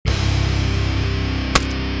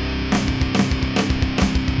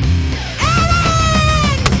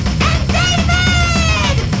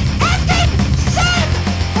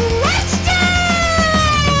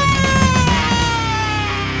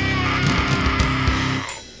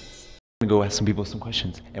I'm gonna go ask some people some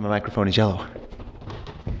questions, and my microphone is yellow.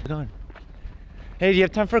 How's it going? Hey, do you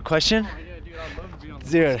have time for a question? Oh, yeah, dude, I love being on the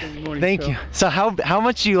Dude, thank you. So how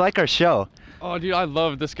much do you like our show? Oh, dude, I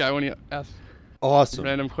love this guy when he asks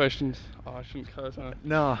random questions. Oh, I shouldn't cuss, huh?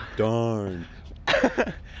 No. Darn.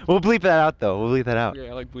 We'll bleep that out though. We'll bleep that out.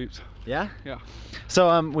 Yeah, I like bleeps. Yeah? Yeah.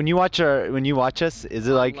 So when you watch us, is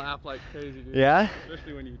it like? I laugh like crazy, dude. Yeah?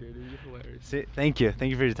 Especially when you do, dude. You're hilarious. See, thank you for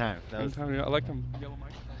your time. I like them yellow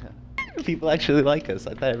mics. People actually like us.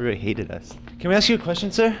 I thought everybody hated us. Can we ask you a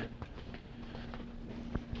question, sir?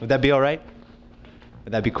 Would that be all right?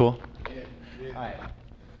 Would that be cool? Yeah. All right.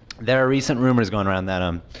 There are recent rumors going around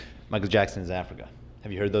that Michael Jackson is in Africa.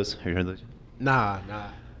 Have you heard those? Nah.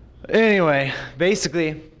 Anyway,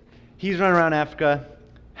 basically, he's running around Africa.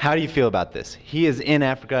 How do you feel about this? He is in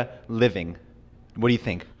Africa living. What do you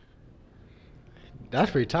think?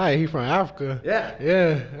 That's pretty tight. He from Africa. Yeah.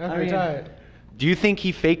 Yeah, that's pretty tight. Do you think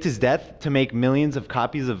he faked his death to make millions of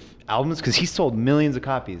copies of albums? Because he sold millions of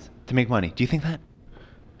copies to make money. Do you think that?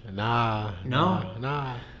 Nah. No?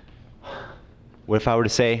 Nah. What if I were to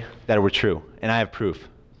say that it were true, and I have proof?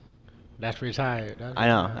 That's pretty tight. I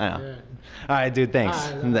know. Yeah. All right, dude, thanks.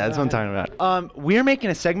 That's what I'm talking about. We're making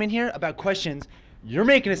a segment here about questions. You're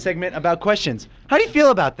making a segment about questions. How do you feel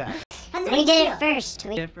about that? We did it first.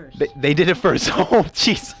 They did it first. Oh,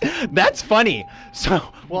 jeez. That's funny. So,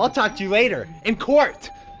 well, I'll talk to you later in court.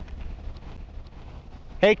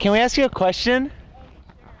 Hey, can we ask you a question?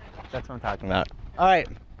 That's what I'm talking about. All right.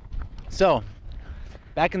 So,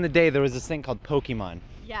 back in the day, there was this thing called Pokemon.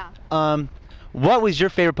 Yeah. What was your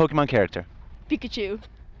favorite Pokemon character? Pikachu.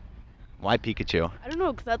 Why Pikachu? I don't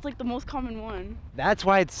know, because that's like the most common one. That's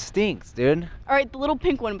why it stinks, dude. Alright, the little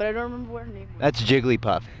pink one, but I don't remember what her name was. That's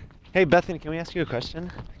Jigglypuff. Hey, Bethany, can we ask you a question?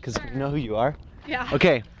 Because you know who you are? Yeah.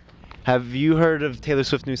 Okay. Have you heard of Taylor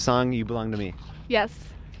Swift's new song, You Belong to Me? Yes.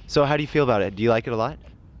 So how do you feel about it? Do you like it a lot?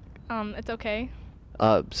 It's okay.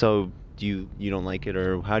 So you don't like it,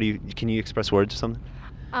 or can you express words or something?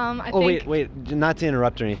 I think... wait, not to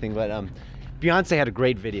interrupt or anything, but Beyonce had a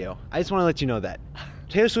great video. I just want to let you know that.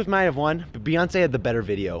 Taylor Swift might have won, but Beyonce had the better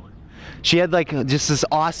video. She had like just this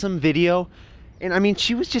awesome video, and I mean,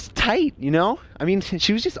 she was just tight, you know? I mean,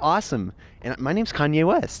 she was just awesome. And my name's Kanye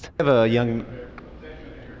West. I have a young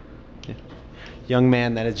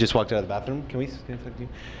man that has just walked out of the bathroom. Can I talk to you?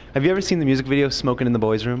 Have you ever seen the music video "Smoking in the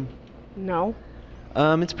Boys' Room"? No.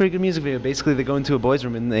 It's a pretty good music video. Basically, they go into a boys'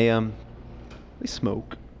 room and they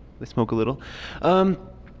smoke. They smoke a little. How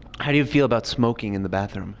do you feel about smoking in the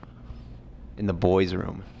bathroom? In the boys'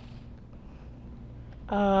 room?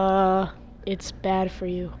 It's bad for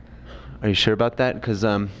you. Are you sure about that? Because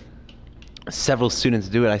several students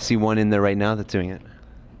do it. I see one in there right now that's doing it.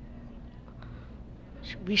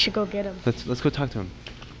 We should go get him. Let's go talk to him.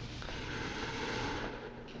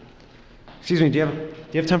 Excuse me. Do you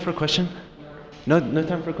have time for a question? No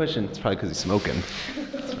time for a question. It's probably because he's smoking.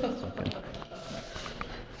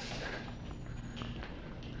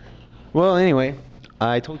 Well, anyway,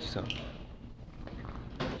 I told you so.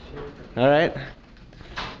 All right.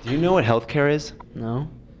 Do you know what healthcare is? No.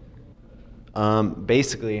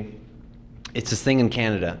 Basically, it's this thing in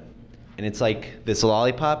Canada, and it's like this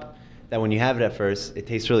lollipop that when you have it at first, it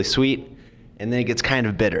tastes really sweet, and then it gets kind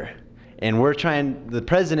of bitter. And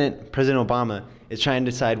President Obama is trying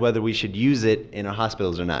to decide whether we should use it in our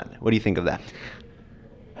hospitals or not. What do you think of that?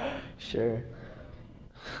 Sure.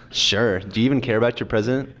 Sure. Do you even care about your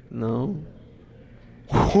president? No.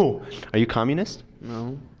 Whoa. Are you communist?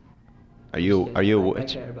 No. Are you I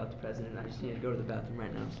care about the president. I just need to go to the bathroom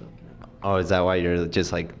right now, so. Oh, is that why you're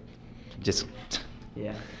just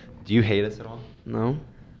Yeah. Do you hate us at all? No.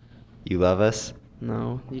 You love us?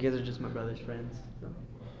 No. You guys are just my brother's friends. So.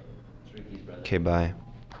 Ricky's brother. Okay, bye.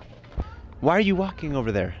 Why are you walking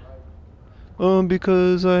over there?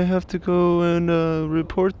 Because I have to go and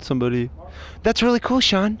report somebody. That's really cool,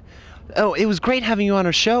 Sean. Oh, it was great having you on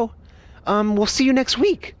our show. We'll see you next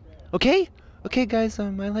week. Okay? Okay, guys, I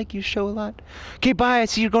like your show a lot. Okay, bye. I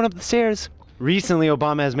see you're going up the stairs. Recently,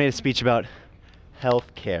 Obama has made a speech about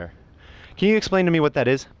health care. Can you explain to me what that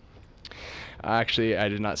is? Actually, I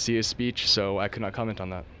did not see his speech, so I could not comment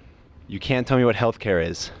on that. You can't tell me what health care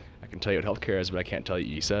is. I can tell you what healthcare is, but I can't tell you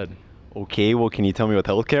what you said. Okay, well, can you tell me what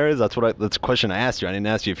healthcare is? That's the question I asked you. I didn't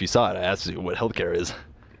ask you if you saw it. I asked you what healthcare is.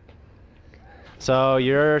 So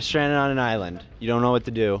you're stranded on an island. You don't know what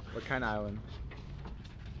to do. What kind of island?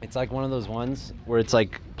 It's like one of those ones where it's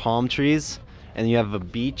like palm trees, and you have a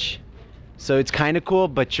beach. So it's kind of cool,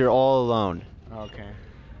 but you're all alone. Okay.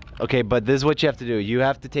 Okay, but this is what you have to do. You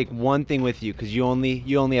have to take one thing with you, because you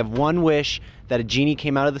only have one wish, that a genie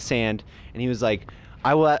came out of the sand, and he was like,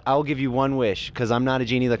 I'll give you one wish, because I'm not a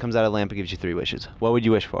genie that comes out of a lamp and gives you 3 wishes. What would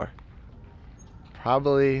you wish for?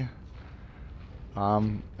 Probably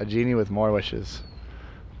a genie with more wishes.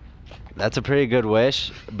 That's a pretty good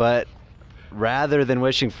wish, but rather than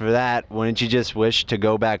wishing for that, wouldn't you just wish to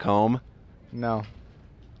go back home? No.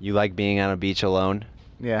 You like being on a beach alone?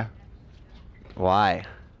 Yeah. Why?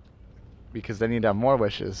 Because then you'd have more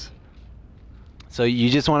wishes. So you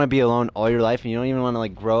just want to be alone all your life, and you don't even want to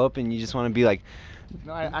like grow up, and you just want to be like...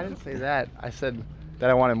 No, I didn't say that. I said that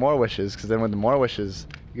I wanted more wishes, because then with the more wishes,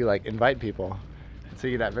 you like invite people. And so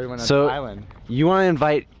you'd have everyone on the island. You want to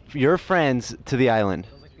invite your friends to the island?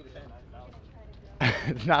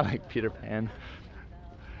 It's not like Peter Pan.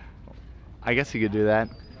 I guess you could do that.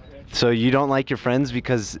 So you don't like your friends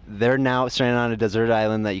because they're now stranded on a deserted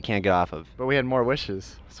island that you can't get off of? But we had more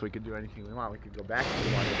wishes, so we could do anything we want. We could go back if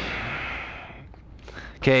we wanted.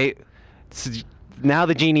 Okay, so now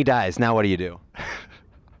the genie dies. Now what do you do?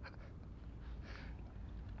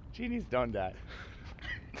 Genies don't die.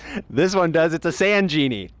 This one does. It's a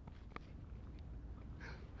SandGnie.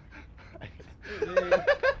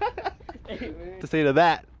 To say to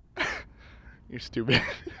that. You're stupid.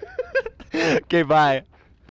 Okay, bye.